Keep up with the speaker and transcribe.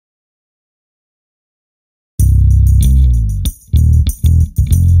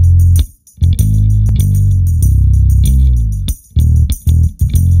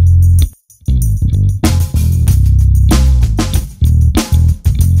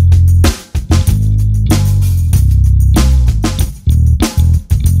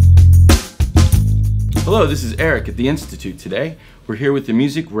Hello, this is Eric at the Institute today. We're here with the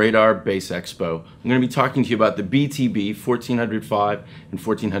MusicRadar Bass Expo. I'm going to be talking to you about the BTB1405 and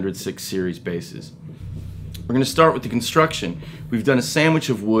 1406 series basses. We're going to start with the construction. We've done a sandwich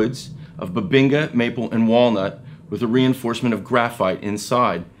of woods of babinga, maple, and walnut with a reinforcement of graphite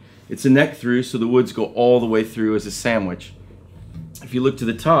inside. It's a neck through, so the woods go all the way through as a sandwich. If you look to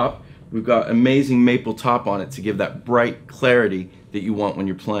the top, we've got amazing maple top on it to give that bright clarity that you want when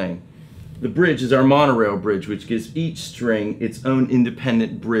you're playing. The bridge is our monorail bridge, which gives each string its own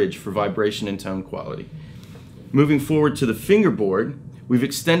independent bridge for vibration and tone quality. Moving forward to the fingerboard, we've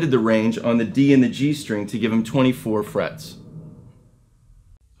extended the range on the D and the G string to give them 24 frets.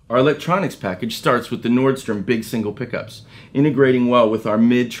 Our electronics package starts with the Nordstrom big single pickups, integrating well with our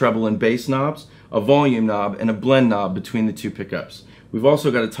mid, treble, and bass knobs, a volume knob, and a blend knob between the two pickups. We've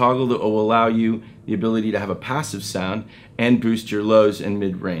also got a toggle that will allow you the ability to have a passive sound and boost your lows and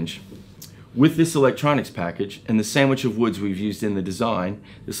mid-range. With this electronics package and the sandwich of woods we've used in the design,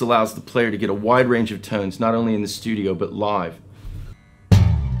 this allows the player to get a wide range of tones not only in the studio but live.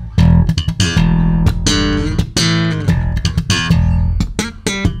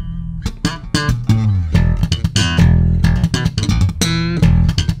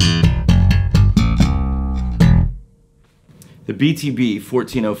 The BTB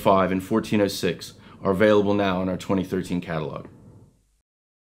 1405 and 1406 are available now in our 2013 catalog.